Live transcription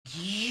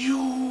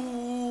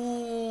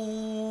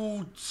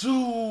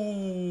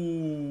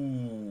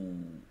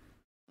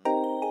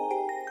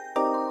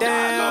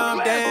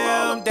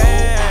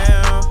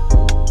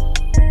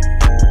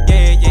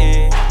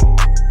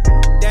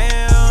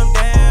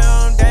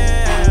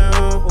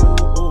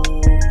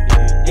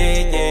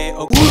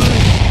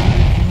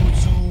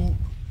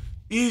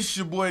It's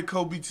your boy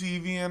Kobe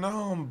TV, and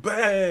I'm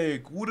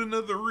back with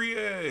another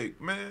react,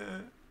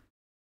 man.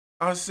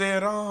 I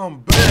said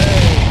I'm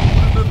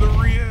back with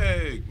another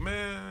react,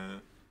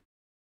 man.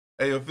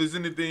 Hey, if there's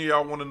anything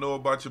y'all want to know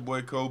about your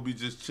boy Kobe,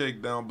 just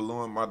check down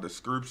below in my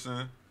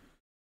description.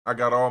 I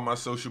got all my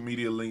social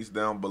media links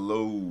down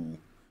below.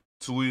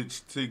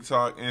 Twitch,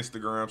 TikTok,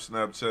 Instagram,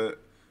 Snapchat.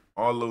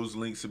 All those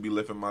links will be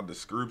left in my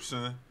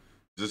description.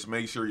 Just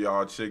make sure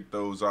y'all check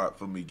those out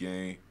for me,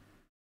 gang.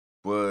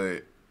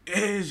 But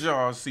as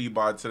y'all see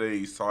by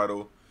today's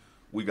title,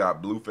 we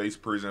got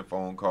Blueface prison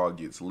phone call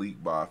gets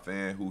leaked by a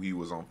fan who he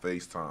was on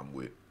Facetime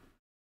with.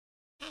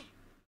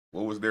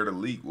 What was there to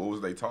leak? What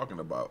was they talking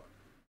about?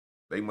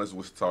 They must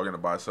was talking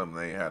about something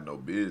they ain't had no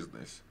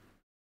business.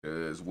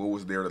 Cause what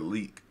was there to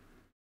leak?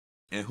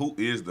 And who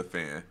is the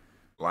fan?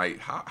 Like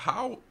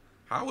how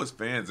is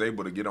fans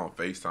able to get on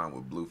Facetime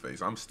with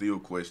Blueface? I'm still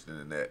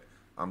questioning that.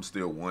 I'm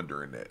still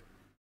wondering that.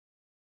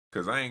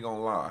 Cause I ain't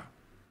gonna lie.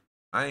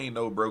 I ain't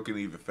know bro can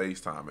even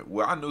FaceTime it.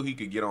 Well, I knew he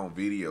could get on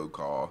video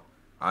call.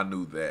 I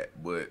knew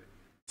that. But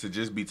to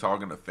just be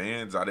talking to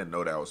fans, I didn't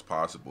know that was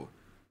possible.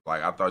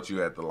 Like, I thought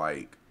you had to,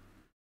 like,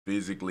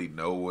 physically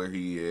know where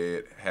he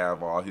at,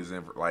 have all his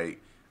info.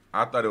 Like,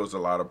 I thought it was a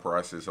lot of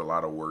process, a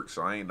lot of work.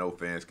 So I ain't know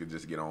fans could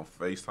just get on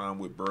FaceTime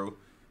with bro.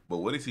 But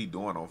what is he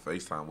doing on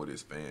FaceTime with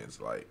his fans?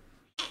 Like,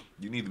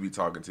 you need to be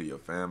talking to your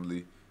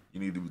family. You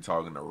need to be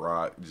talking to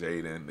Rock,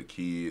 Jaden, the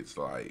kids.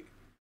 Like,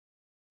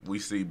 we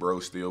see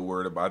bro still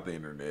worried about the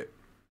internet.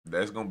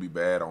 That's going to be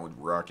bad on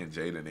Rock and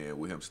Jaden and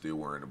with him still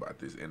worrying about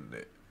this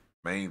internet.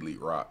 Mainly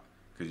Rock.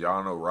 Because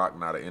y'all know Rock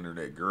not an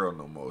internet girl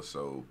no more.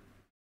 So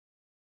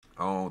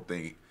I don't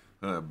think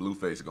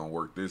Blueface going to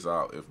work this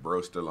out if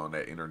bro's still on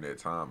that internet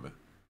timing.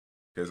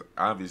 Because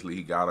obviously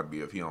he got to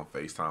be if he on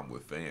FaceTime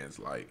with fans.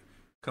 Like,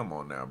 come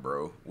on now,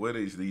 bro. What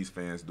is these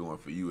fans doing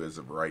for you as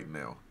of right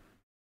now?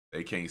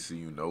 They can't see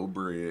you no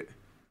bread.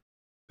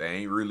 They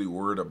ain't really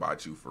worried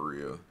about you for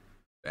real.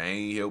 They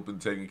ain't helping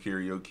taking care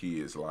of your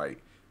kids.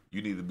 Like,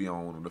 you need to be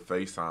on the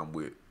FaceTime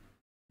with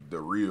the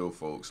real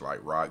folks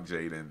like Rock,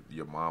 Jaden,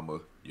 your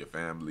mama, your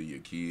family, your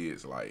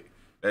kids. Like,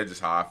 that's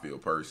just how I feel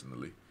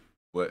personally.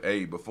 But,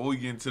 hey, before we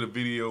get into the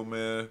video,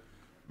 man,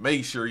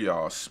 make sure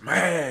y'all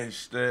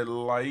smash that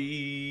like.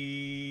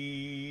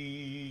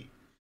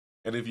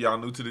 And if y'all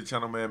new to the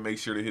channel, man, make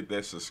sure to hit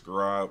that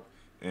subscribe.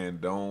 And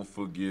don't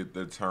forget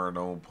to turn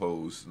on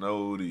post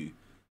noti.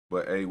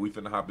 But, hey, we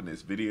finna hop in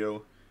this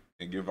video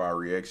and give our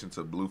reaction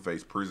to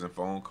Blueface prison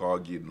phone call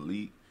getting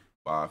leaked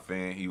by a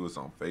fan he was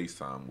on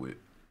FaceTime with.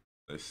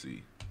 Let's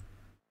see.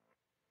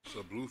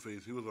 So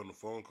Blueface, he was on the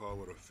phone call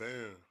with a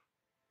fan,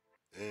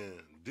 and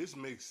this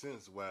makes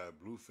sense why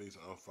Blueface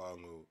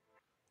unfollowed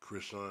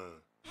Krishan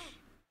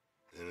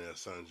and their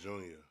son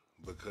Junior,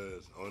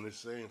 because on this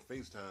same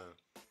FaceTime,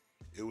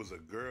 it was a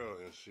girl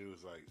and she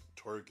was like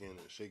twerking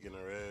and shaking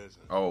her ass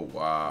and Oh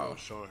wow,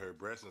 showing her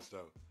breasts and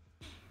stuff.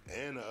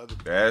 And the other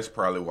that's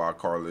probably why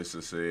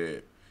Carlissa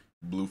said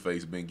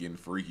Blueface been getting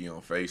freaky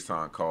on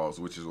FaceTime calls,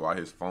 which is why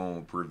his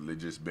phone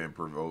privilege has been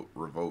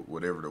revoked,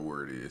 whatever the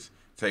word is,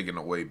 taken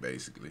away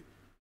basically.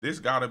 This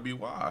gotta be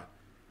why.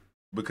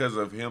 Because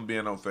of him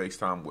being on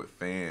FaceTime with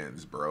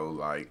fans, bro.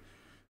 Like,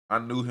 I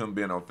knew him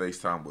being on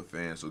FaceTime with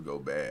fans would go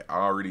bad. I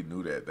already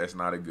knew that. That's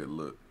not a good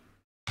look.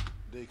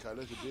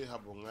 Carlissa did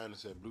hop online and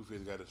said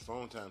Blueface got his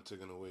phone time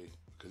taken away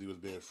because he was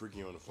being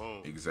freaky on the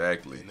phone.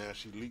 Exactly. And now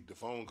she leaked the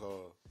phone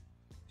call.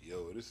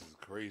 Yo, this is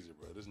crazy,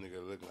 bro. This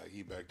nigga looking like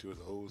he back to his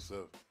old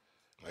self.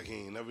 Like he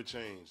ain't never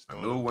changed.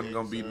 I knew it wasn't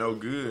gonna be no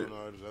good. Doing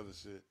all this other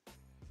shit.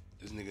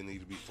 This nigga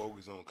need to be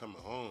focused on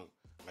coming home.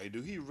 Like,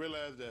 do he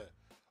realize that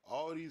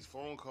all these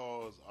phone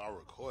calls are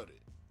recorded?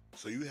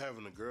 So you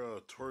having a girl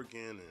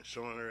twerking and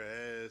showing her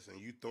ass and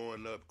you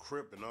throwing up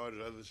crip and all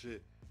this other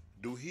shit.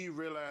 Do he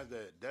realize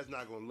that that's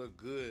not gonna look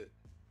good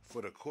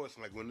for the courts?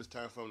 Like when it's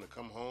time for him to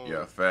come home.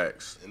 Yeah,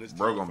 facts. And it's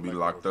bro gonna be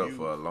locked up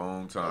for a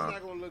long time. That's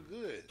not gonna look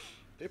good.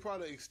 They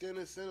probably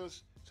extended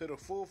sentence to the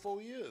full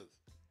 4 years.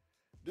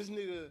 This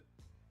nigga,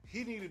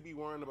 he need to be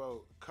worrying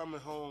about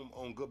coming home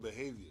on good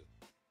behavior.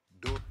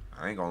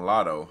 I ain't gonna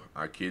lie though.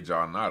 I kid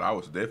y'all not. I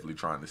was definitely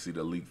trying to see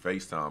the leaked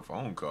FaceTime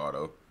phone call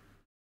though.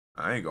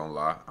 I ain't gonna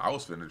lie. I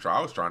was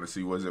trying to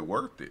see was it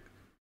worth it.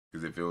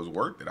 Because if it was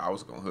worth it, I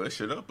was gonna hush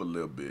it up a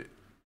little bit.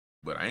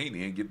 But I ain't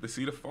even get to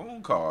see the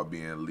phone call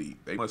being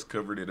leaked. They must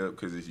covered it up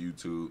because it's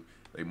YouTube.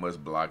 They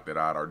must block that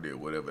out or did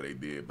whatever they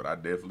did. But I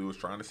definitely was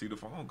trying to see the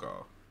phone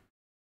call.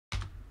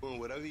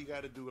 Whatever he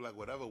got to do, like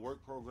whatever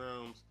work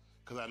programs,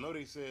 because I know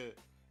they said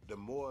the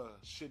more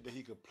shit that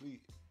he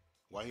complete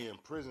while he in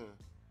prison,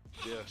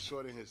 they'll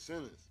shorten his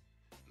sentence.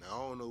 Now I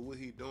don't know what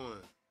he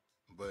doing,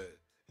 but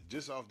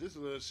just off this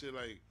little shit,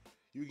 like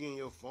you getting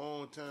your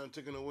phone time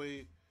taken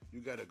away, you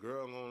got a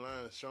girl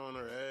online showing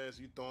her ass,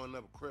 you throwing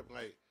up a crip,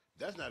 like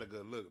that's not a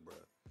good look, bro.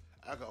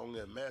 I can only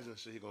imagine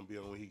shit he gonna be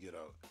on when he get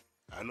out.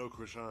 I know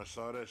Krishan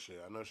saw that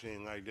shit. I know she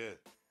ain't like that.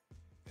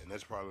 And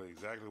that's probably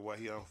exactly why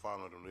he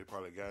unfollowed them. They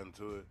probably got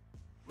into it.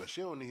 But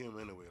she don't need him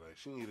anyway. Like,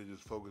 she need to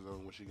just focus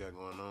on what she got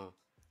going on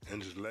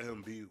and just let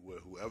him be with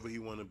whoever he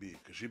want to be.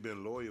 Because she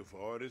been loyal for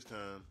all this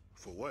time.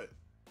 For what?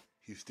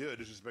 He's still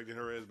disrespecting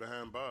her ass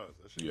behind bars.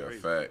 That shit crazy.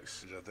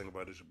 Facts. What y'all think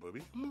about this,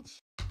 Bubby?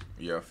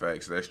 Yeah,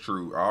 facts. That's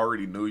true. I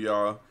already knew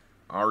y'all.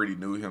 I already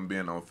knew him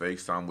being on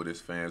FaceTime with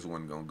his fans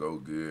wasn't gonna go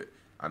good.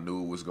 I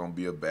knew it was gonna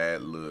be a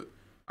bad look.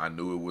 I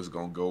knew it was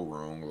gonna go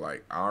wrong.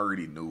 Like, I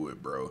already knew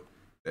it, bro.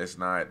 That's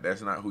not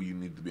who you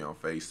need to be on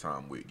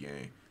FaceTime with,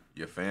 gang.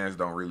 Your fans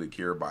don't really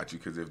care about you,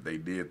 because if they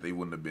did, they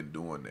wouldn't have been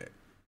doing that.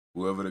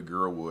 Whoever the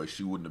girl was,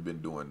 she wouldn't have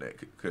been doing that,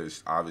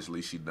 because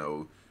obviously she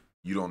know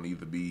you don't need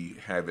to be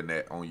having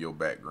that on your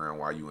background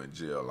while you in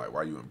jail, like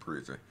while you in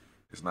prison.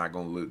 It's not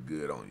gonna look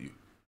good on you.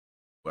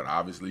 But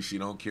obviously she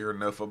don't care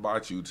enough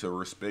about you to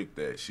respect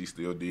that. She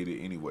still did it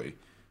anyway.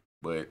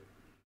 But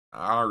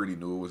I already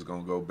knew it was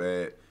gonna go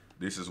bad.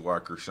 This is why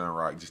Krishan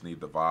Rock just need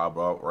to vibe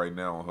out right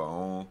now on her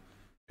own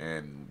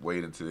and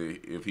wait until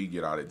if he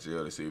get out of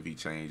jail to see if he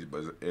changed.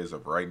 But as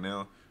of right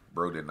now,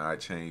 bro did not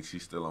change.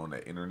 He's still on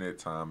that internet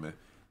timing.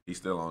 He's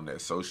still on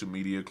that social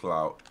media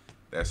clout.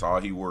 That's all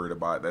he worried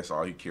about. That's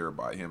all he care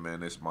about, him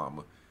and his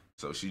mama.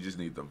 So she just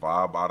need to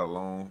vibe out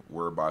alone,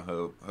 worry about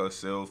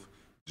herself,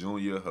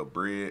 Junior, her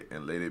bread,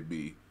 and let it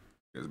be.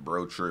 Because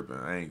bro tripping,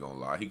 I ain't gonna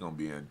lie. He gonna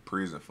be in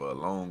prison for a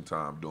long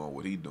time doing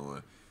what he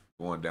doing,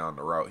 going down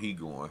the route he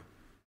going.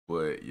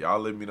 But y'all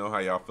let me know how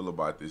y'all feel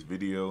about this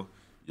video.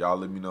 Y'all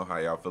let me know how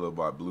y'all feel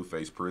about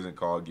Blueface prison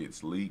call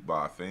gets leaked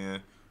by a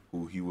fan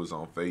who he was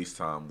on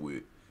FaceTime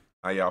with.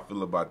 How y'all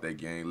feel about that,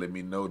 gang? Let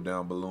me know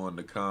down below in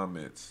the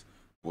comments.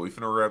 Boy, we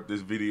finna wrap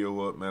this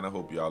video up, man. I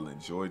hope y'all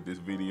enjoyed this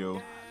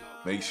video.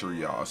 Make sure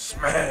y'all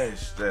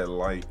smash that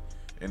like.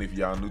 And if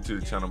y'all new to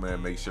the channel,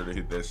 man, make sure to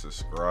hit that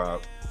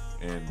subscribe.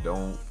 And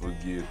don't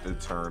forget to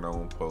turn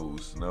on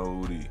post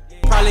noti.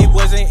 Probably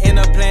wasn't in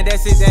a plan,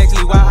 that's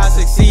exactly why I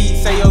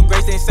succeed. Say your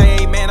grace and say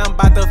amen, I'm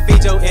about to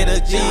feed your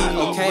energy.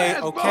 Okay.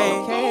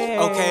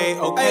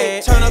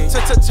 Turn up,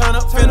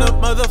 finna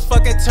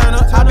motherfucking turn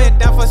up. I been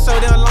down for so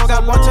damn long, I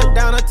want you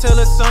down until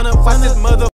the sun up. Watch this mother.